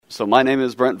So my name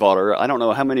is Brent, Vater. I don't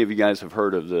know how many of you guys have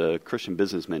heard of the Christian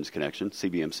Businessmen's Connection,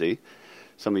 CBMC.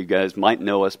 Some of you guys might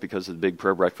know us because of the big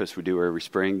prayer breakfast we do every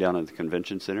spring down at the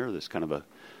convention center. That's kind of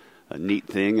a neat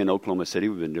thing in Oklahoma City.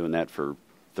 We've been doing that for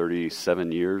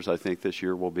 37 years, I think this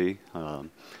year will be.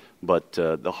 But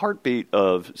the heartbeat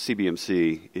of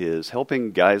CBMC is helping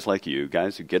guys like you,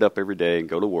 guys who get up every day and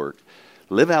go to work,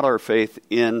 live out our faith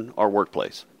in our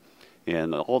workplace.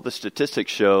 And all the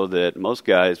statistics show that most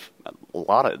guys,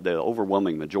 the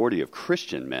overwhelming majority of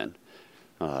Christian men,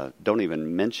 don't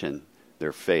even mention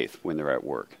their faith when they're at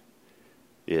work.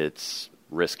 It's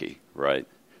risky, right?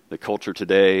 The culture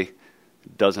today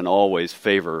doesn't always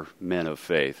favor men of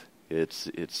faith.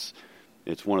 It's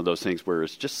one of those things where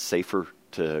it's just safer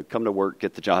to come to work,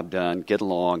 get the job done, get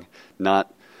along,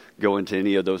 not go into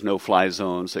any of those no-fly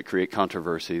zones that create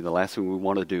controversy. The last thing we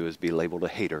want to do is be labeled a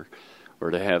hater, or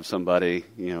to have somebody,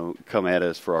 come at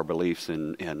us for our beliefs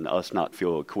and us not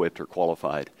feel equipped or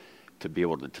qualified to be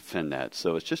able to defend that.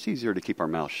 So it's just easier to keep our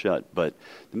mouth shut. But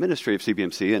the ministry of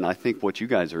CBMC, and I think what you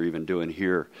guys are even doing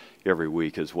here every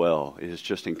week as well, is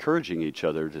just encouraging each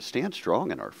other to stand strong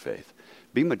in our faith,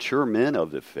 be mature men of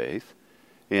the faith,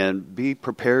 and be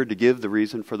prepared to give the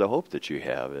reason for the hope that you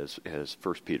have, as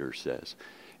 1 Peter says.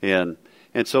 And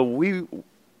so we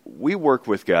work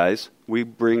with guys. We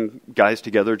bring guys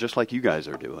together just like you guys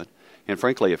are doing. And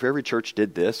frankly, if every church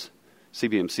did this,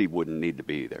 CBMC wouldn't need to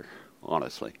be there,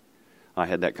 honestly. I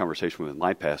had that conversation with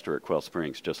my pastor at Quail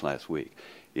Springs just last week.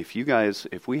 If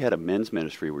we had a men's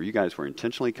ministry where you guys were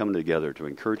intentionally coming together to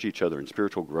encourage each other in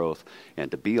spiritual growth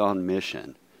and to be on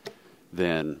mission,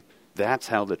 then that's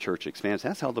how the church expands.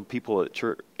 That's how the people at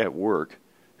church, at work,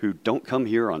 who don't come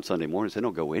here on Sunday mornings, they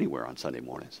don't go anywhere on Sunday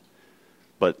mornings,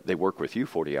 but they work with you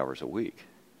 40 hours a week.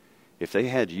 If they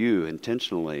had you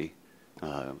intentionally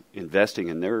investing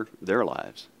in their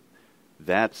lives,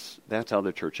 that's how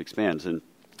the church expands. And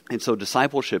so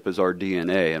discipleship is our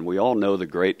DNA, and we all know the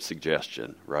great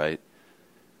suggestion, right?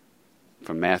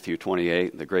 From Matthew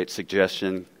 28, the great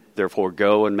suggestion, therefore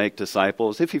go and make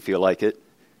disciples, if you feel like it,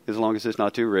 as long as it's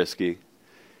not too risky,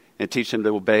 and teach them to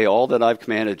obey all that I've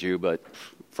commanded you. But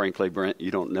frankly, Brent,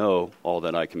 you don't know all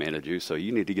that I commanded you, so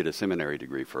you need to get a seminary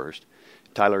degree first.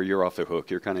 Tyler, you're off the hook.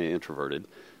 You're kind of introverted.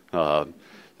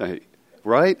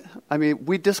 Right? I mean,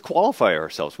 we disqualify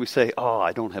ourselves. We say,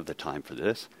 I don't have the time for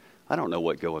this. I don't know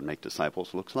what go and make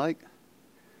disciples looks like.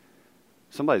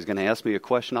 Somebody's going to ask me a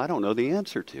question I don't know the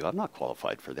answer to. I'm not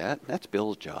qualified for that. That's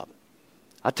Bill's job.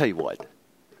 I'll tell you what.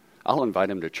 I'll invite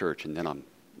him to church, and then I'm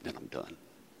done.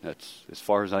 That's as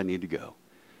far as I need to go.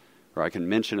 Or I can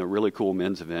mention a really cool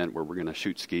men's event where we're going to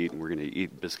shoot skeet and we're going to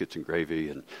eat biscuits and gravy,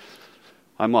 and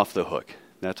I'm off the hook.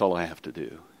 That's all I have to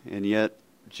do. And yet,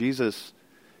 Jesus,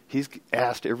 he's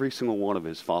asked every single one of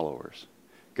his followers,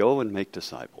 go and make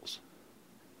disciples.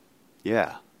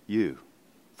 Yeah, you,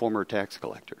 former tax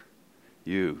collector.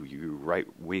 You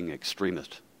right-wing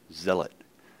extremist, zealot.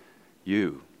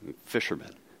 You,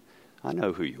 fisherman. I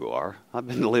know who you are. I've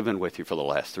been living with you for the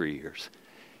last 3 years.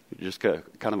 You're just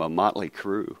kind of a motley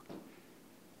crew.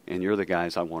 And you're the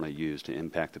guys I want to use to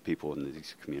impact the people in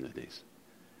these communities.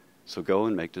 So go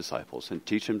and make disciples and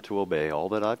teach them to obey all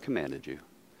that I've commanded you.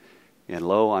 And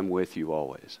lo, I'm with you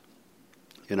always.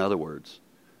 In other words,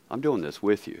 I'm doing this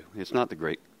with you. It's not the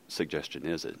great suggestion,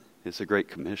 is it? It's a great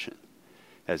commission,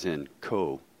 as in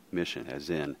co-mission, as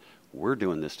in we're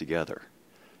doing this together.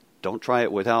 Don't try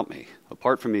it without me.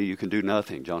 Apart from me, you can do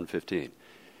nothing, John 15.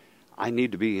 I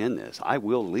need to be in this. I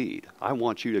will lead. I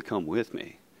want you to come with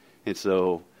me. And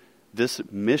so this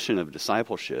mission of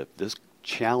discipleship, this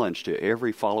challenge to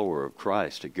every follower of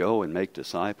Christ to go and make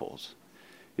disciples,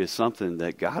 is something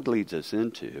that God leads us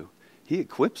into. He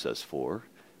equips us for.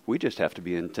 We just have to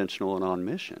be intentional and on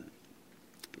mission.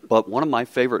 But one of my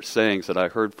favorite sayings that I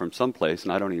heard from someplace,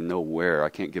 and I don't even know where, I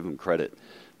can't give them credit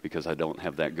because I don't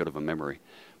have that good of a memory,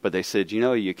 but they said,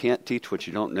 you can't teach what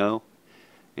you don't know,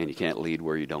 and you can't lead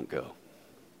where you don't go.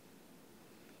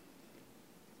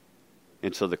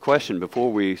 And so the question,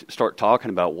 before we start talking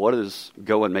about what does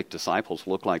go and make disciples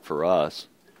look like for us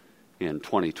in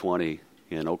 2020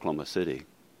 in Oklahoma City,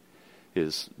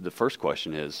 is the first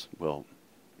question is, well,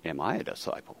 am I a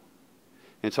disciple?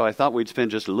 And so I thought we'd spend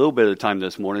just a little bit of time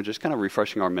this morning just kind of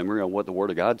refreshing our memory on what the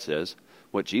Word of God says,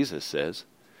 what Jesus says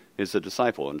is a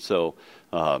disciple. And so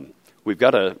we've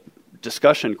got a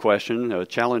discussion question, a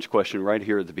challenge question right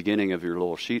here at the beginning of your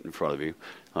little sheet in front of you.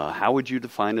 How would you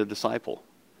define a disciple?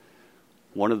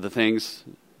 One of the things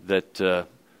that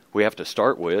we have to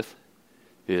start with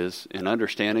is an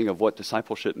understanding of what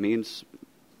discipleship means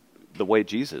the way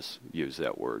Jesus used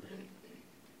that word.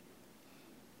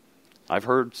 I've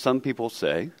heard some people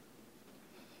say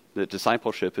that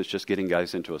discipleship is just getting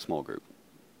guys into a small group.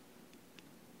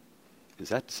 Is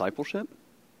that discipleship?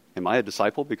 Am I a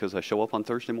disciple because I show up on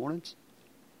Thursday mornings?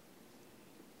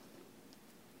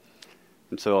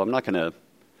 And so I'm not going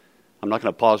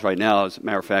to pause right now. As a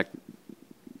matter of fact,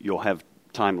 you'll have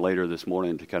time later this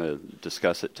morning to kind of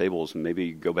discuss at tables and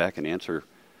maybe go back and answer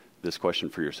this question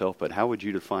for yourself. But how would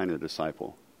you define a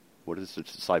disciple? What does a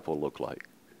disciple look like?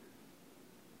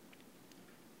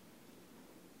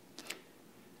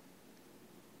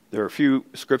 There are a few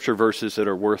scripture verses that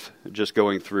are worth just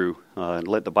going through and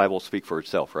let the Bible speak for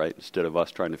itself, right? Instead of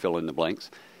us trying to fill in the blanks.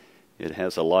 It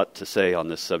has a lot to say on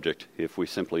this subject if we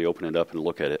simply open it up and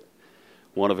look at it.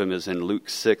 One of them is in Luke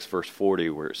 6, verse 40,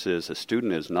 where it says, "A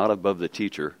student is not above the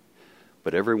teacher,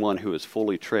 but everyone who is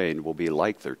fully trained will be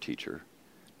like their teacher."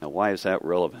 Now, why is that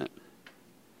relevant?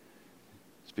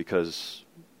 It's because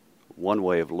one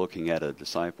way of looking at a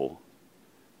disciple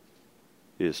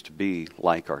is to be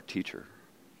like our teacher.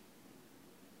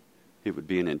 It would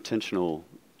be an intentional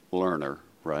learner,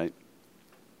 right,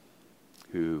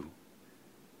 who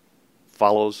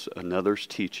follows another's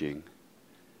teaching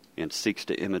and seeks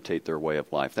to imitate their way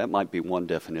of life. That might be one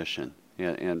definition,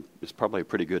 and it's probably a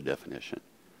pretty good definition.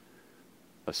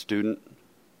 A student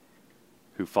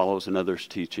who follows another's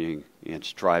teaching and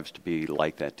strives to be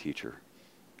like that teacher.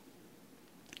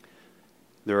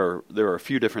 There are a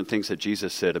few different things that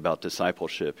Jesus said about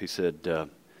discipleship. He said,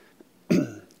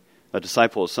 a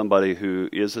disciple is somebody who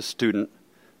is a student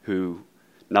who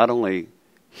not only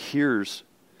hears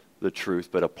the truth,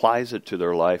 but applies it to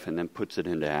their life and then puts it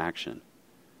into action.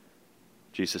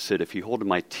 Jesus said, "If you hold to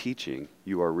my teaching,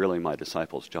 you are really my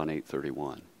disciples," John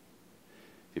 8:31.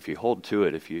 If you hold to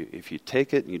it, if you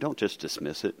take it and you don't just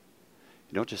dismiss it,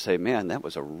 you don't just say, "Man, that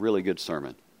was a really good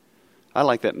sermon." I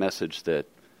like that message that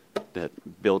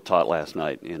Bill taught last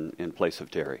night in place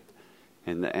of Terry.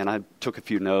 And I took a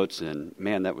few notes, and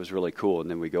man, that was really cool. And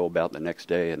then we go about the next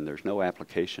day, and there's no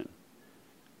application.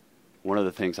 One of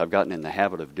the things I've gotten in the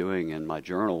habit of doing in my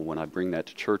journal when I bring that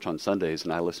to church on Sundays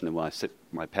and I listen to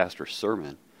my pastor's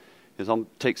sermon is I'll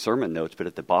take sermon notes, but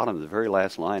at the bottom, the very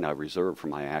last line, I reserve for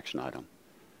my action item.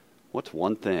 What's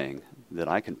one thing that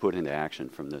I can put into action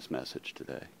from this message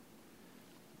today?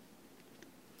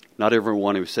 Not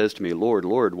everyone who says to me, "Lord,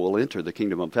 Lord," will enter the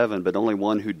kingdom of heaven, but only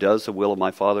one who does the will of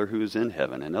my Father who is in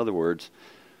heaven. In other words,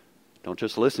 don't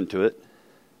just listen to it,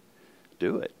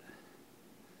 do it.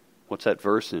 What's that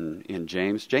verse in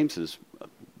James? James is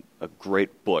a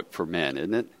great book for men,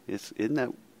 isn't it? Isn't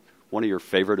that one of your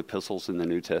favorite epistles in the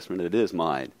New Testament? It is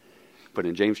mine. But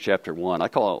in James chapter 1, I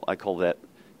call that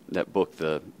book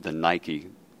the Nike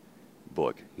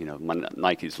book. You know,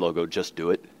 Nike's logo, just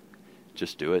do it.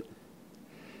 Just do it.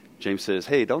 James says,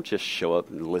 hey, don't just show up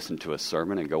and listen to a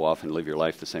sermon and go off and live your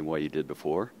life the same way you did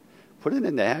before. Put it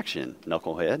into action,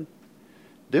 knucklehead.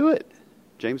 Do it.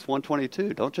 James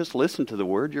 1:22, don't just listen to the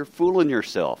word. You're fooling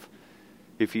yourself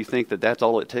if you think that that's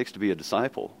all it takes to be a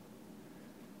disciple.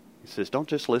 He says, don't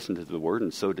just listen to the word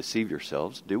and so deceive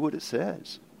yourselves. Do what it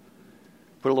says.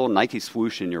 Put a little Nike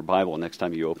swoosh in your Bible next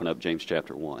time you open up James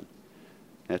chapter 1.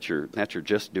 That's your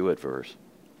just do it verse.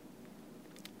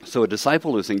 So a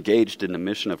disciple is engaged in the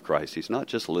mission of Christ. He's not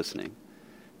just listening.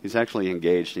 He's actually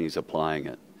engaged and he's applying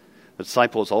it. A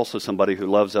disciple is also somebody who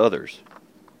loves others.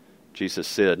 Jesus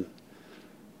said,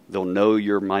 they'll know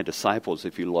you're my disciples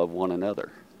if you love one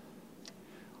another.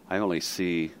 I only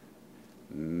see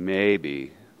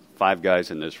maybe 5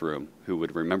 guys in this room who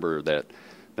would remember that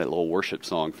little worship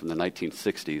song from the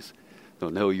 1960s. They'll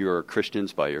know you're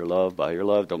Christians by your love, by your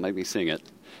love. Don't make me sing it.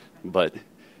 But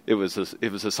it was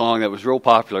a song that was real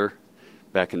popular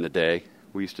back in the day.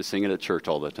 We used to sing it at church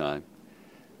all the time.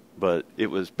 But it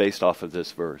was based off of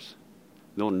this verse.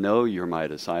 They'll know you're my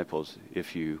disciples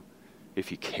if you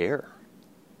care.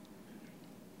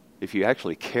 If you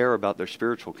actually care about their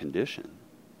spiritual condition.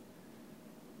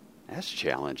 That's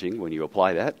challenging when you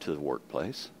apply that to the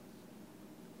workplace.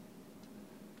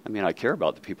 I mean, I care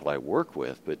about the people I work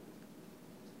with, but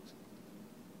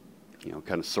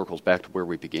kind of circles back to where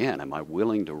we began. Am I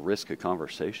willing to risk a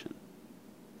conversation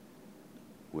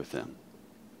with them?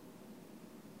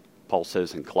 Paul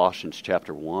says in Colossians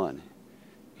chapter 1,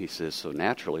 he says, so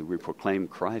naturally we proclaim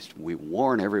Christ. We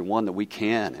warn everyone that we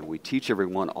can, and we teach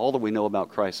everyone all that we know about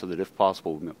Christ so that if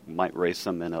possible we might raise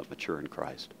some men up mature in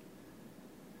Christ.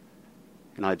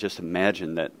 And I just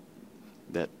imagine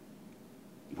that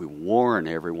we warn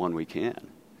everyone we can.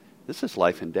 This is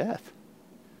life and death.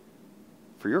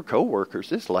 For your coworkers,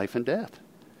 this is life and death.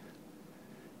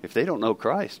 If they don't know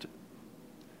Christ,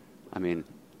 I mean,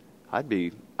 I'd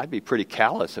be pretty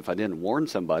callous if I didn't warn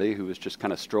somebody who was just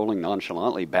kind of strolling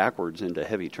nonchalantly backwards into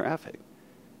heavy traffic.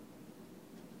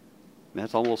 And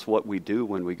that's almost what we do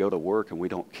when we go to work and we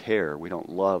don't care. We don't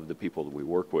love the people that we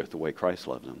work with the way Christ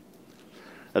loves them.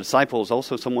 A disciple is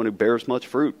also someone who bears much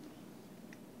fruit.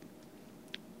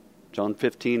 John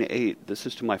 15:8, this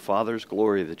is to my Father's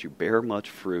glory that you bear much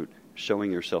fruit,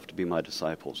 showing yourself to be my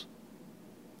disciples.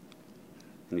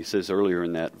 And he says earlier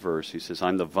in that verse, he says,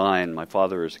 I'm the vine, my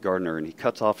Father is the gardener, and he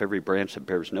cuts off every branch that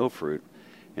bears no fruit,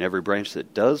 and every branch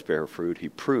that does bear fruit, he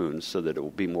prunes so that it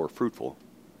will be more fruitful.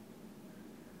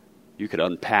 You could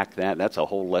unpack that. That's a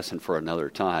whole lesson for another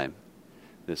time.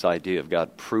 This idea of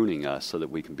God pruning us so that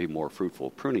we can be more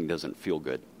fruitful. Pruning doesn't feel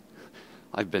good.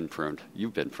 I've been pruned.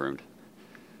 You've been pruned.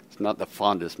 It's not the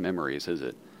fondest memories, is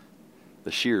it?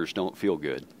 The shears don't feel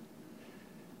good.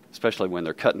 Especially when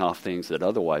they're cutting off things that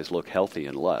otherwise look healthy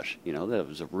and lush. You know, that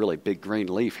was a really big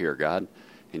green leaf here, God.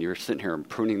 And you're sitting here and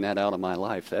pruning that out of my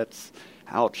life. That's,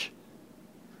 ouch.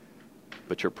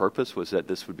 But your purpose was that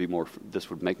this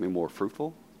would make me more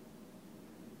fruitful?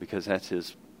 Because that's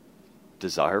his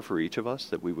desire for each of us,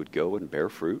 that we would go and bear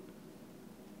fruit.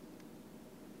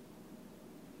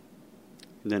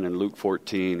 And then in Luke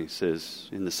 14, he says,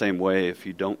 in the same way, if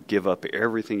you don't give up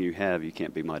everything you have, you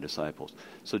can't be my disciples.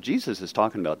 So Jesus is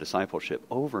talking about discipleship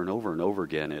over and over and over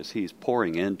again as he's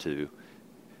pouring into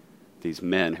these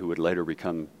men who would later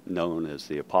become known as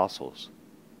the apostles.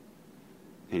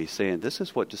 And he's saying, this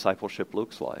is what discipleship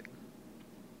looks like.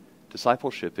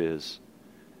 Discipleship is,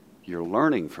 you're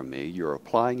learning from me, you're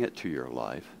applying it to your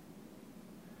life.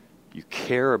 You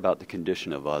care about the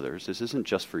condition of others. This isn't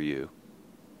just for you.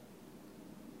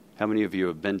 How many of you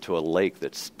have been to a lake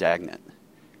that's stagnant?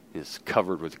 It's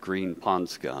covered with green pond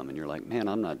scum, and you're like, man,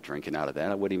 I'm not drinking out of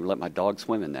that. I wouldn't even let my dog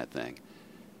swim in that thing.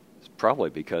 It's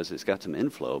probably because it's got some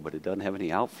inflow, but it doesn't have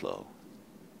any outflow.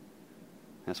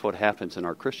 That's what happens in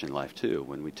our Christian life, too,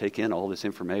 when we take in all this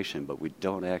information, but we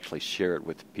don't actually share it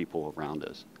with people around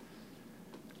us.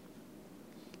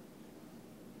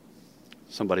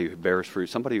 Somebody who bears fruit,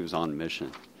 somebody who's on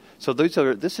mission. So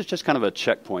this is just kind of a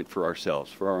checkpoint for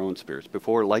ourselves, for our own spirits.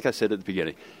 Before, like I said at the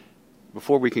beginning,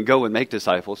 before we can go and make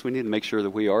disciples, we need to make sure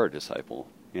that we are a disciple.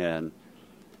 And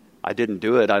I didn't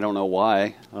do it. I don't know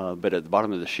why. But at the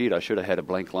bottom of the sheet, I should have had a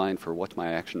blank line for what's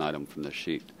my action item from this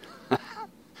sheet.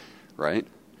 Right?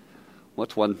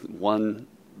 What's one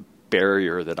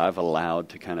barrier that I've allowed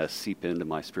to kind of seep into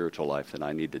my spiritual life that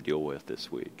I need to deal with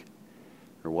this week?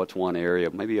 Or what's one area,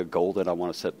 maybe a goal that I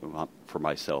want to set up for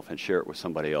myself and share it with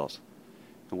somebody else?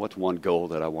 And what's one goal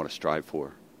that I want to strive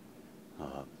for?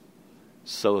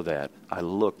 So that I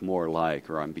look more like,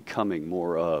 or I'm becoming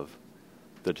more of,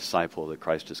 the disciple that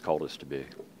Christ has called us to be.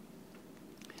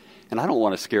 And I don't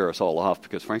want to scare us all off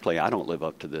because, frankly, I don't live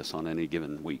up to this on any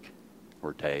given week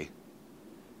or day.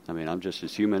 I mean, I'm just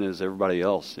as human as everybody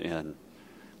else, and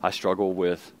I struggle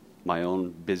with my own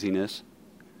busyness.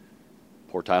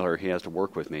 Poor Tyler, he has to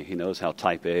work with me. He knows how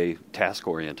type A,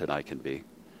 task-oriented I can be.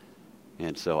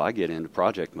 And so I get into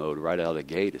project mode right out of the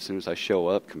gate. As soon as I show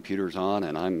up, computer's on,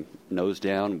 and I'm nose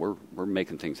down, we're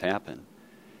making things happen.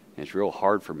 And it's real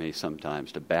hard for me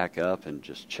sometimes to back up and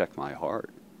just check my heart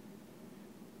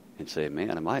and say,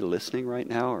 man, am I listening right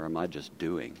now, or am I just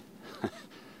doing?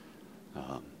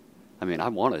 I mean, I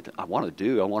want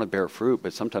to bear fruit,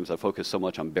 but sometimes I focus so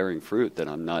much on bearing fruit that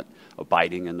I'm not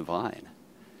abiding in the vine.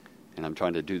 And I'm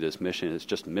trying to do this mission. It's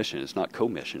just mission. It's not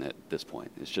co-mission at this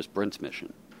point. It's just Brent's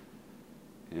mission.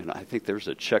 And I think there's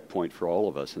a checkpoint for all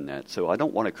of us in that. So I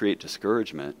don't want to create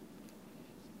discouragement,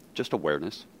 just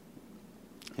awareness.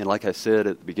 And like I said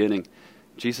at the beginning,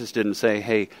 Jesus didn't say,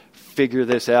 hey, figure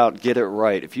this out, get it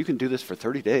right. If you can do this for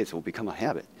 30 days, it will become a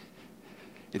habit.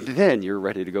 And then you're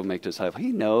ready to go make disciples.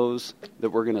 He knows that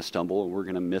we're going to stumble and we're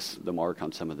going to miss the mark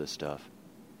on some of this stuff.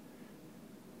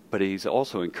 But he's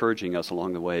also encouraging us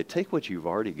along the way, take what you've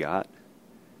already got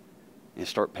and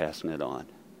start passing it on.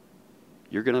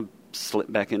 You're going to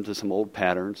slip back into some old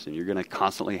patterns, and you're going to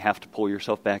constantly have to pull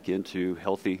yourself back into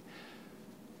healthy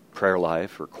prayer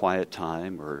life or quiet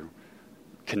time or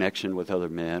connection with other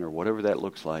men or whatever that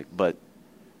looks like. But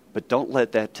don't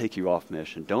let that take you off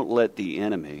mission. Don't let the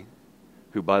enemy,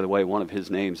 who, by the way, one of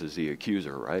his names is the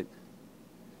accuser, right?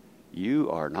 You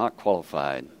are not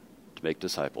qualified to make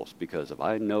disciples, because if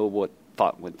I know what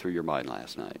thought went through your mind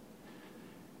last night.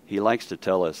 He likes to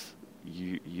tell us,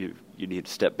 you need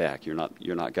to step back. You're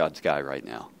not God's guy right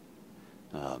now.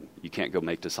 You can't go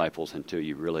make disciples until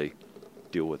you really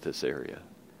deal with this area.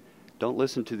 Don't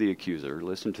listen to the accuser.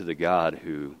 Listen to the God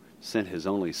who sent his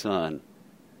only Son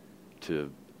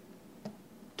to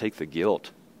take the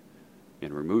guilt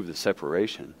and remove the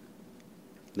separation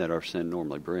that our sin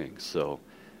normally brings. So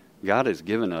God has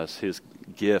given us his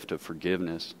gift of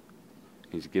forgiveness.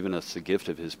 He's given us the gift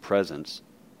of his presence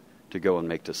to go and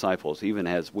make disciples, even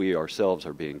as we ourselves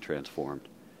are being transformed.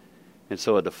 And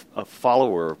so a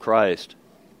follower of Christ,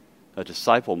 a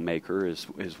disciple maker, is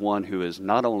one who is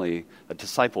not only a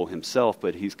disciple himself,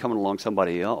 but he's coming along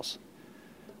somebody else.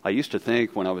 I used to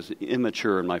think when I was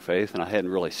immature in my faith, and I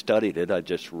hadn't really studied it, I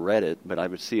just read it, but I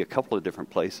would see a couple of different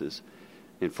places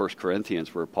in 1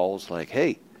 Corinthians where Paul's like,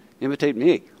 hey, imitate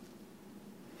me.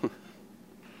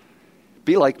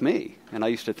 Be like me. And I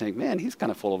used to think, man, he's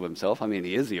kind of full of himself. I mean,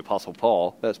 he is the Apostle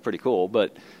Paul. That's pretty cool.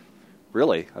 But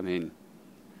really, I mean,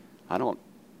 I don't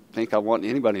think I want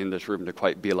anybody in this room to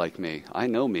quite be like me. I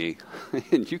know me,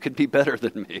 and you could be better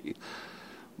than me.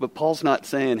 But Paul's not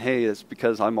saying, hey, it's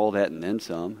because I'm all that and then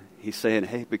some. He's saying,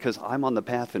 hey, because I'm on the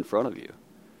path in front of you.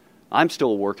 I'm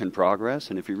still a work in progress.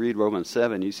 And if you read Romans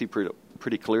 7, you see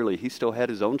pretty clearly he still had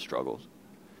his own struggles.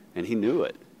 And he knew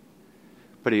it.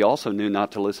 But he also knew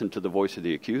not to listen to the voice of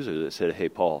the accuser that said, hey,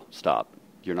 Paul, stop.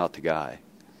 You're not the guy.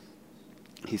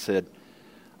 He said,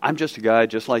 I'm just a guy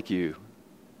just like you.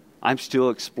 I'm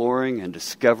still exploring and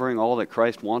discovering all that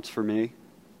Christ wants for me.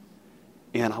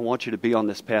 And I want you to be on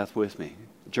this path with me.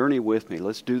 Journey with me.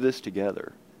 Let's do this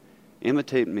together.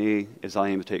 Imitate me as I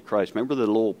imitate Christ. Remember the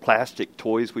little plastic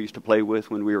toys we used to play with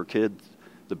when we were kids?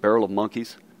 The barrel of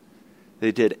monkeys?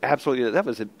 They did absolutely, that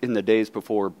was in the days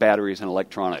before batteries and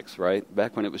electronics, right?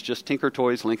 Back when it was just Tinker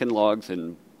Toys, Lincoln Logs,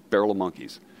 and barrel of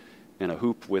monkeys. And a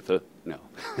hoop with no,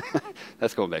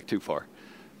 that's going back too far.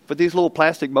 But these little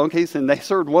plastic monkeys, and they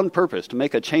served one purpose, to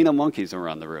make a chain of monkeys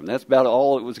around the room. That's about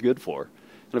all it was good for.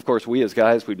 And of course, we as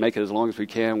guys, we'd make it as long as we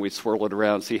can. We'd swirl it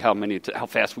around, see how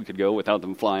fast we could go without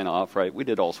them flying off, right? We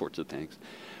did all sorts of things.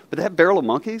 But that barrel of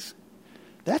monkeys,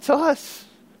 that's us.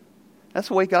 That's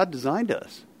the way God designed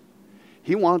us.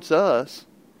 He wants us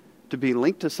to be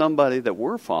linked to somebody that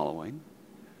we're following,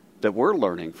 that we're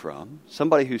learning from,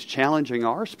 somebody who's challenging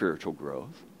our spiritual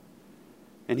growth.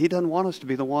 And he doesn't want us to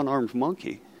be the one-armed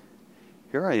monkey.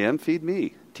 Here I am, feed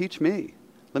me, teach me,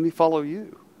 let me follow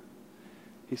you.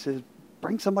 He says,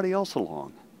 bring somebody else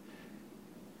along.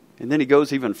 And then he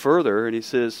goes even further and he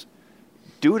says,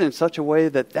 do it in such a way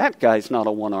that that guy's not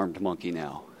a one-armed monkey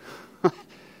now.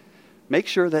 Make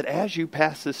sure that as you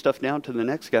pass this stuff down to the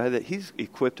next guy, that he's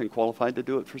equipped and qualified to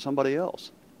do it for somebody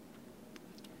else.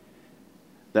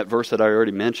 That verse that I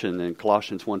already mentioned in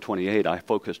Colossians 1:28, I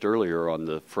focused earlier on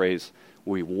the phrase,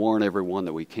 we warn everyone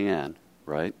that we can,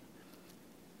 right?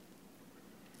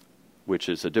 Which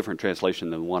is a different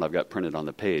translation than the one I've got printed on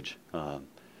the page.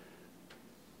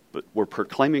 But we're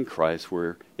proclaiming Christ,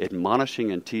 we're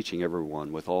admonishing and teaching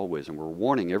everyone with all wisdom. We're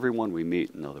warning everyone we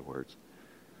meet, in other words,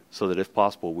 so that if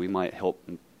possible, we might help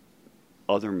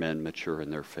other men mature in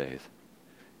their faith.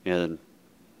 And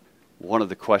one of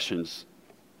the questions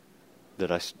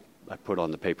that I put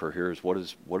on the paper here is, what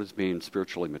does being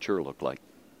spiritually mature look like?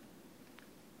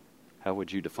 How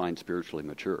would you define spiritually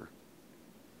mature?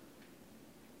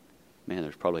 Man,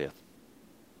 there's probably a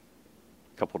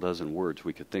couple dozen words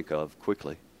we could think of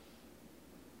quickly.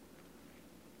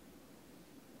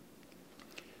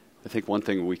 I think one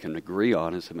thing we can agree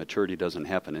on is that maturity doesn't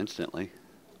happen instantly,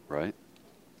 right?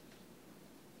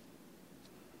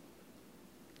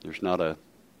 There's not a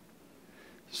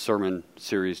sermon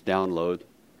series download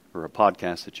or a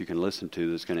podcast that you can listen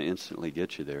to that's going to instantly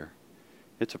get you there.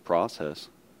 It's a process,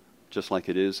 just like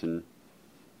it is in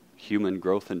human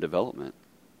growth and development.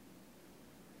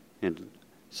 And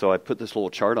so I put this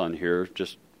little chart on here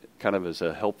just kind of as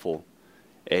a helpful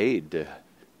aid to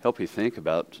help you think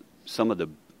about some of the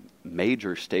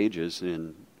major stages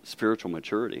in spiritual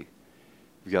maturity.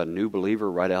 You've got a new believer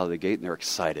right out of the gate and they're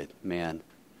excited. Man,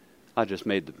 I just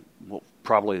made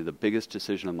probably the biggest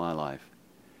decision of my life.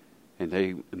 And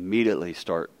they immediately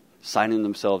start signing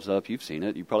themselves up. You've seen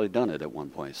it. You've probably done it at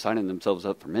one point. Signing themselves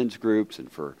up for men's groups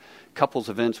and for couples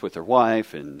events with their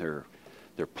wife, and they're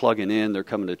plugging in. They're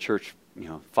coming to church,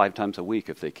 5 times a week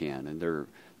if they can. And they're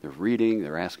reading.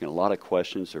 They're asking a lot of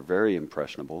questions. They're very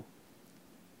impressionable.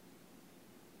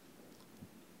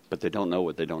 But they don't know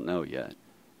what they don't know yet.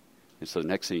 And so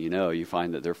next thing you know, you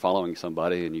find that they're following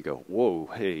somebody and you go, whoa,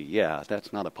 hey, yeah,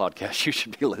 that's not a podcast you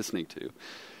should be listening to.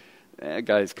 That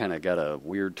guy's kind of got a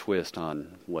weird twist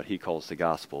on what he calls the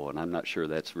gospel, and I'm not sure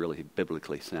that's really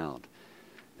biblically sound.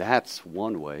 That's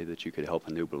one way that you could help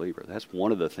a new believer. That's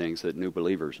one of the things that new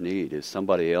believers need, is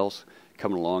somebody else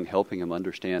coming along helping them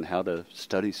understand how to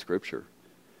study Scripture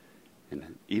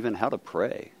and even how to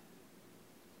pray.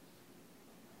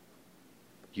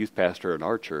 Youth pastor in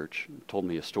our church told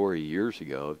me a story years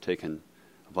ago of taking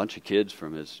a bunch of kids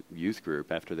from his youth group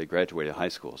after they graduated high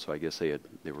school. So I guess they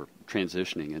were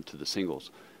transitioning into the singles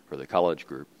or the college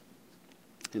group.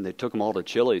 And they took them all to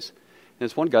Chili's. And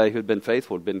this one guy who had been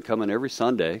faithful had been coming every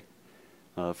Sunday.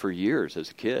 for years as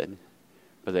a kid.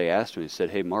 But they asked me, said,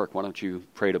 "Hey, Mark, why don't you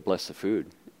pray to bless the food?"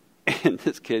 And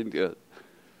this kid goes,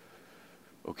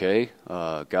 "Okay,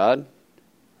 God,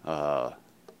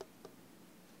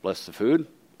 bless the food."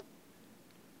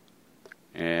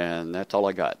 And that's all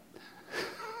I got.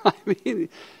 I mean,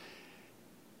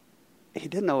 he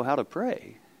didn't know how to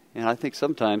pray. And I think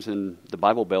sometimes in the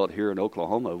Bible Belt here in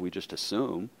Oklahoma, we just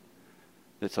assume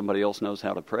that somebody else knows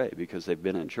how to pray because they've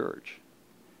been in church.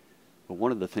 But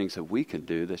one of the things that we can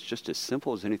do that's just as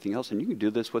simple as anything else, and you can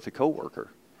do this with a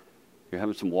coworker. You're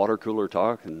having some water cooler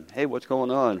talk, and, "Hey, what's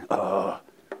going on?"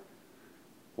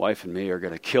 Wife and me are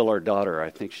going to kill our daughter. I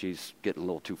think she's getting a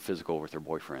little too physical with her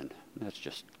boyfriend. That's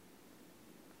just,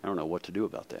 I don't know what to do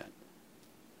about that.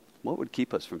 What would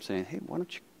keep us from saying, "Hey, why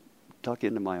don't you tuck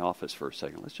into my office for a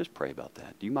second? Let's just pray about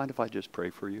that. Do you mind if I just pray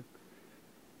for you?"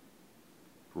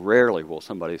 Rarely will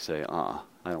somebody say, "I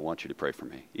don't want you to pray for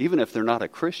me." Even if they're not a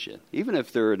Christian, even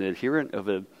if they're an adherent of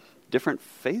a different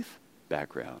faith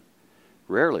background,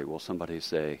 rarely will somebody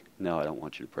say, "No, I don't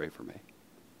want you to pray for me."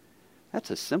 That's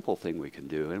a simple thing we can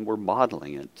do, and we're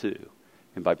modeling it too.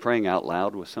 And by praying out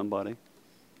loud with somebody,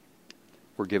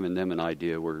 we're giving them an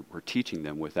idea. We're teaching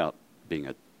them without being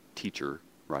a teacher,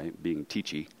 right? Being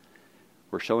teachy.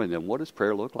 We're showing them, what does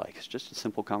prayer look like? It's just a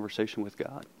simple conversation with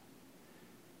God.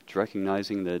 It's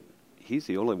recognizing that He's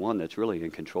the only one that's really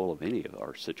in control of any of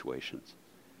our situations.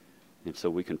 And so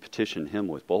we can petition Him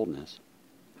with boldness.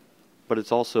 But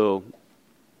it's also,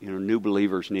 new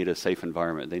believers need a safe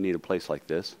environment. They need a place like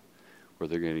this where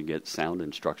they're going to get sound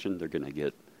instruction. They're going to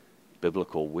get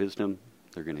biblical wisdom.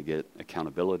 They're going to get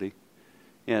accountability.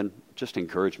 And just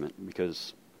encouragement,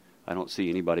 because I don't see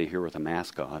anybody here with a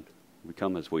mask on. We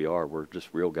come as we are. We're just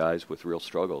real guys with real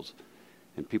struggles.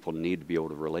 And people need to be able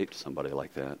to relate to somebody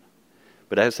like that.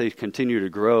 But as they continue to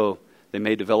grow, they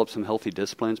may develop some healthy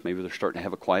disciplines. Maybe they're starting to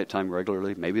have a quiet time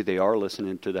regularly. Maybe they are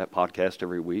listening to that podcast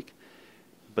every week,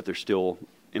 but they're still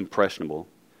impressionable.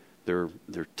 They're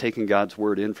taking God's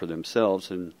word in for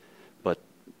themselves, and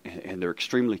they're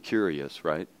extremely curious,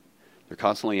 right? They're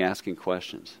constantly asking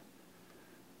questions.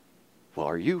 Well,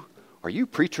 are you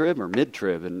pre-trib or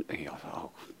mid-trib? And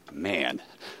oh man,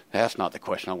 that's not the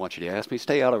question I want you to ask me.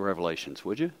 Stay out of Revelations,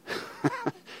 would you?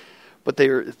 But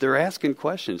they're asking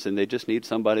questions, and they just need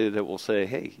somebody that will say,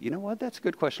 "Hey, you know what? That's a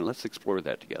good question. Let's explore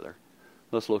that together.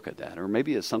 Let's look at that." Or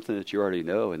maybe it's something that you already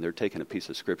know, and they're taking a piece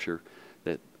of Scripture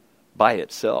that by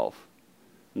itself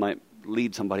might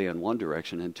lead somebody in one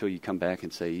direction until you come back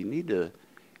and say, you need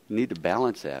to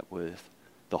balance that with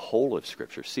the whole of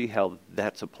Scripture. See how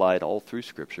that's applied all through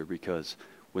Scripture, because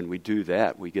when we do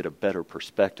that, we get a better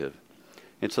perspective.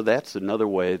 And so that's another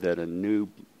way that a new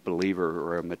believer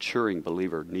or a maturing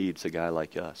believer needs a guy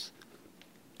like us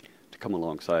to come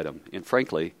alongside them. And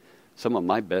frankly, some of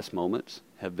my best moments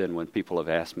have been when people have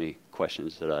asked me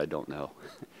questions that I don't know.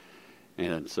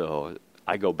 And so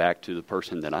I go back to the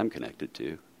person that I'm connected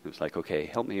to. It's like, okay,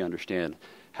 help me understand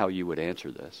how you would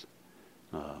answer this.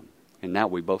 And now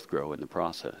we both grow in the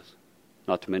process.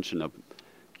 Not to mention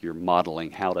you're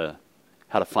modeling how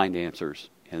to find answers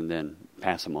and then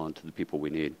pass them on to the people we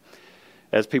need.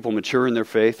 As people mature in their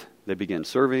faith, they begin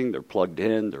serving, they're plugged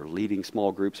in, they're leading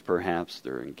small groups perhaps,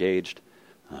 they're engaged.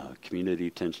 Community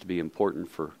tends to be important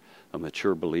for a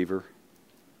mature believer.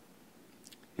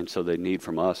 And so they need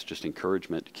from us just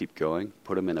encouragement to keep going,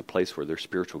 put them in a place where their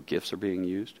spiritual gifts are being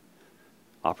used,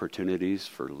 opportunities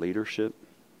for leadership.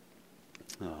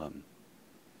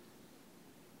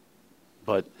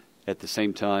 But at the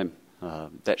same time,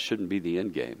 that shouldn't be the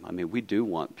end game. I mean, we do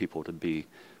want people to be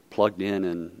plugged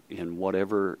in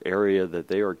whatever area that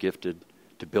they are gifted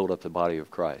to build up the body of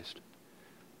Christ.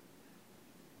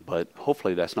 But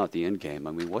hopefully that's not the end game.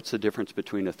 I mean, what's the difference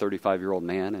between a 35-year-old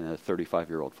man and a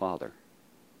 35-year-old father?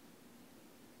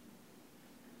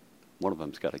 One of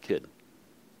them's got a kid.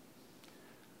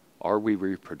 Are we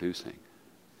reproducing?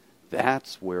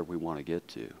 That's where we want to get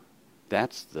to.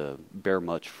 That's the bear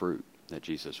much fruit that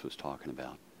Jesus was talking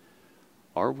about.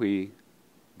 Are we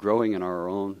growing in our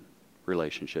own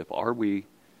relationship? Are we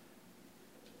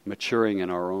maturing in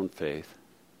our own faith?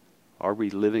 Are we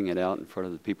living it out in front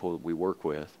of the people that we work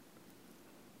with?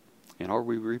 And are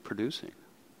we reproducing?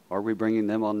 Are we bringing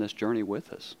them on this journey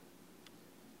with us?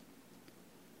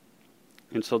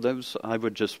 And so those, I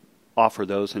would just offer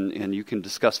those, and you can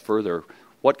discuss further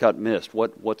what got missed,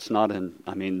 what's not in.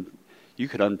 I mean, you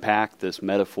could unpack this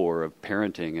metaphor of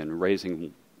parenting and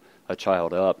raising a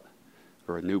child up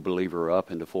or a new believer up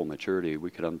into full maturity.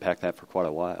 We could unpack that for quite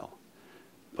a while.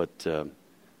 But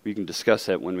we can discuss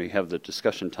that when we have the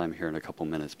discussion time here in a couple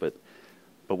minutes. But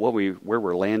where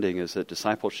we're landing is that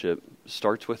discipleship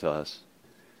starts with us,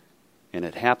 And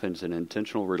it happens in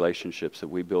intentional relationships that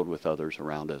we build with others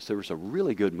around us. There was a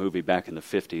really good movie back in the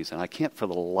 50s, and I can't for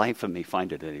the life of me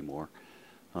find it anymore.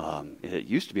 It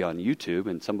used to be on YouTube,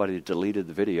 and somebody deleted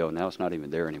the video, and now it's not even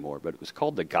there anymore. But it was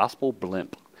called The Gospel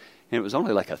Blimp. And it was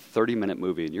only like a 30-minute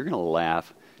movie, and you're going to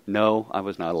laugh. No, I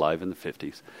was not alive in the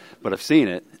 50s, but I've seen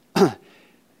it.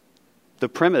 The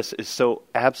premise is so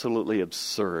absolutely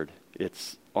absurd,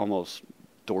 it's almost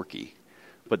dorky.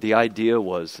 But the idea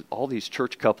was all these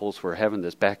church couples were having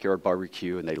this backyard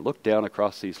barbecue, and they looked down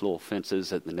across these little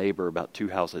fences at the neighbor about 2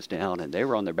 houses down, and they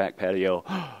were on their back patio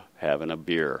having a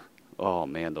beer. Oh,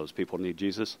 man, those people need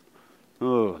Jesus.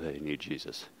 Oh, they need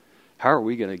Jesus. How are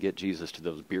we going to get Jesus to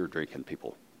those beer-drinking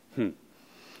people? And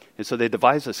so they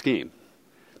devised a scheme.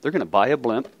 They're going to buy a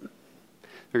blimp.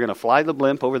 They're going to fly the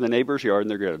blimp over the neighbor's yard, and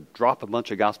they're going to drop a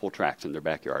bunch of gospel tracts in their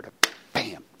backyard.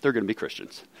 Bam! They're going to be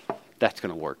Christians. That's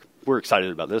going to work. We're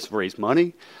excited about this. Raise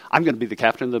money. I'm going to be the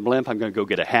captain of the blimp. I'm going to go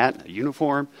get a hat, a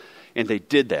uniform. And they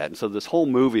did that. And so this whole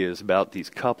movie is about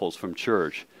these couples from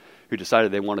church who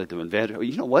decided they wanted to evangelize.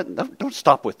 You know what? Don't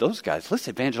stop with those guys. Let's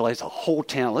evangelize the whole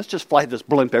town. Let's just fly this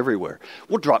blimp everywhere.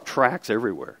 We'll drop tracts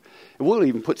everywhere. And we'll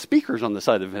even put speakers on the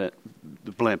side of the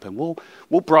blimp. And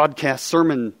we'll broadcast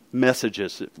sermon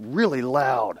messages really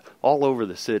loud all over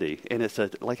the city. And it's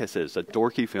like I said, it's a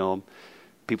dorky film.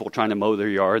 People trying to mow their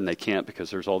yard, and they can't because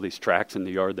there's all these tracts in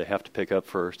the yard they have to pick up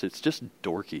first. It's just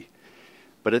dorky.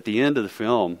 But at the end of the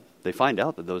film, they find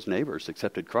out that those neighbors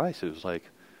accepted Christ. It was like,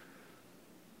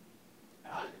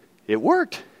 it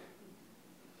worked.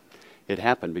 It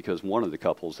happened because one of the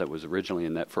couples that was originally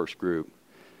in that first group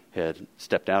had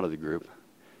stepped out of the group,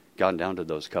 gone down to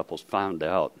those couples, found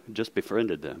out, just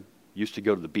befriended them, used to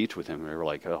go to the beach with him, and they were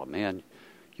like, oh, man,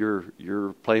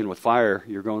 You're playing with fire.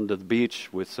 You're going to the beach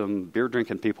with some beer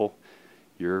drinking people.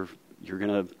 You're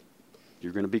gonna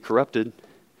be corrupted.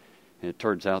 And it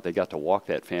turns out they got to walk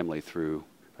that family through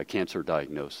a cancer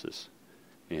diagnosis,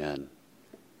 and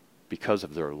because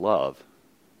of their love,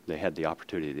 they had the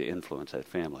opportunity to influence that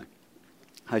family.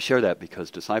 I share that because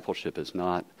discipleship is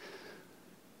not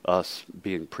us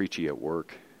being preachy at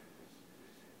work.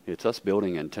 It's us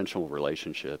building intentional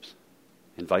relationships,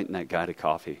 inviting that guy to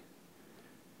coffee,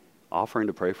 offering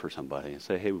to pray for somebody and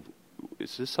say, hey,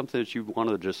 is this something that you want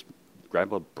to just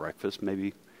grab a breakfast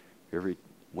maybe every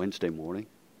Wednesday morning?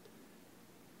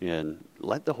 And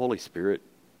let the Holy Spirit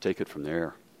take it from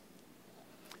there.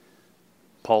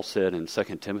 Paul said in 2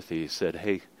 Timothy, he said,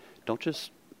 hey, don't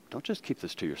just keep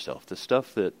this to yourself. The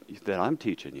stuff that I'm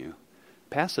teaching you,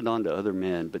 pass it on to other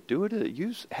men, but do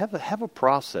it, have a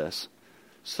process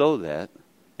so that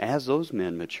as those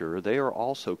men mature, they are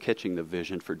also catching the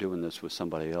vision for doing this with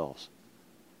somebody else.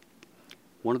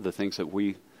 One of the things that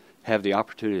we have the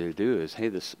opportunity to do is, hey,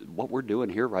 what we're doing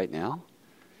here right now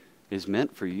is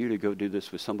meant for you to go do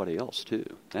this with somebody else too.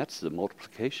 That's the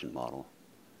multiplication model.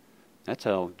 That's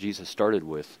how Jesus started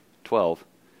with 12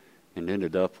 and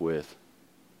ended up with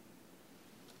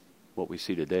what we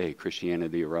see today,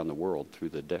 Christianity around the world through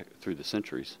the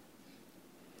centuries.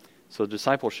 So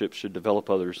discipleship should develop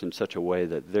others in such a way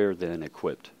that they're then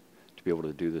equipped to be able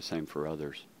to do the same for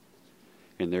others.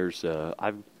 And there's,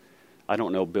 I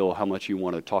don't know, Bill, how much you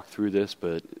want to talk through this,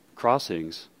 but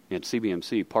Crossings and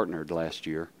CBMC partnered last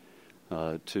year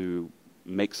to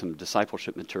make some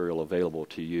discipleship material available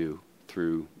to you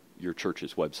through your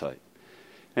church's website.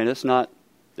 And it's not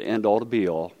the end-all to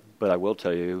be-all, but I will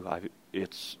tell you,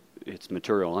 it's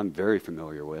material I'm very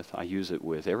familiar with. I use it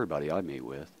with everybody I meet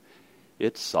with.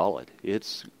 It's solid.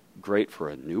 It's great for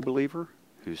a new believer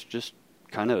who's just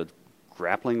kind of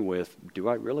grappling with, do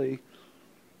I really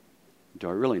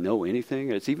know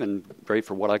anything? It's even great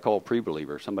for what I call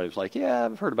pre-believer. Somebody's like, yeah,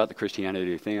 I've heard about the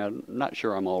Christianity thing. I'm not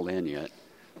sure I'm all in yet.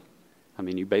 I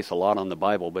mean, you base a lot on the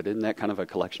Bible, but isn't that kind of a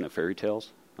collection of fairy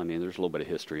tales? I mean, there's a little bit of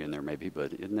history in there maybe,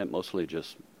 but isn't that mostly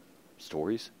just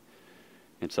stories?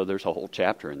 And so there's a whole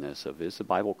chapter in this of, is the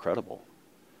Bible credible?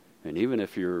 And even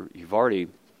if you've already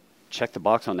checked the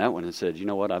box on that one and said, you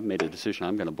know what, I've made a decision,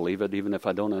 I'm going to believe it, even if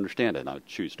I don't understand it, and I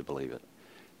choose to believe it.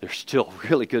 There's still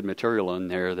really good material in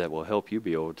there that will help you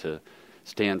be able to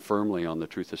stand firmly on the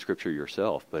truth of Scripture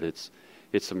yourself. But it's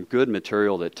some good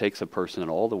material that takes a person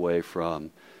all the way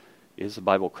from, is the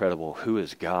Bible credible? Who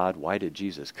is God? Why did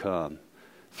Jesus come?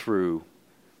 Through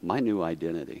my new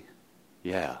identity.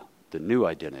 Yeah, the new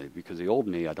identity, because the old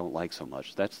me I don't like so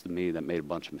much. That's the me that made a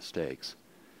bunch of mistakes.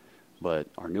 But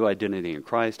our new identity in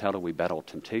Christ, how do we battle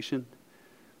temptation?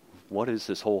 What is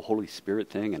this whole Holy Spirit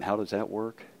thing, and how does that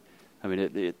work? I mean,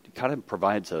 it kind of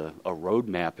provides a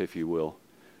roadmap, if you will,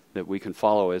 that we can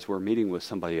follow as we're meeting with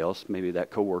somebody else, maybe that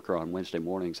coworker on Wednesday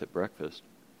mornings at breakfast.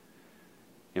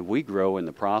 And we grow in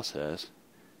the process,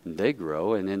 and they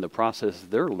grow, and in the process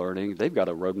they're learning, they've got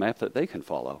a roadmap that they can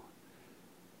follow.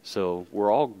 So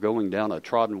we're all going down a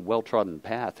well-trodden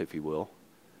path, if you will,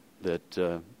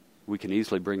 that we can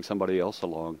easily bring somebody else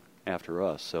along after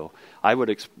us. So I would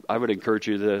encourage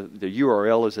you, the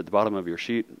URL is at the bottom of your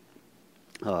sheet.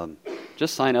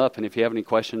 Just sign up, and if you have any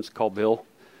questions, call Bill,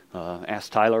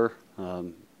 ask Tyler,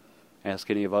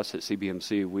 ask any of us at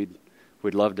CBMC.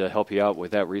 We'd love to help you out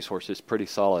with that resource. It's pretty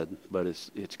solid, but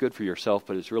it's good for yourself,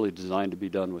 but it's really designed to be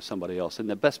done with somebody else. And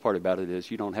the best part about it is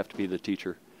you don't have to be the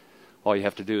teacher. All you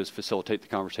have to do is facilitate the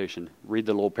conversation. Read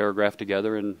the little paragraph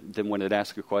together, and then when it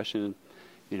asks a question,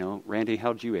 Randy,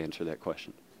 how did you answer that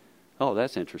question? Oh,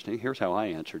 that's interesting. Here's how I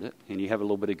answered it. And you have a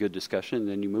little bit of good discussion, and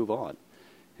then you move on.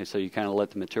 And so you kind of let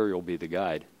the material be the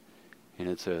guide. And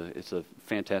it's a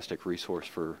fantastic resource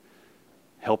for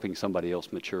helping somebody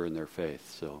else mature in their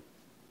faith. So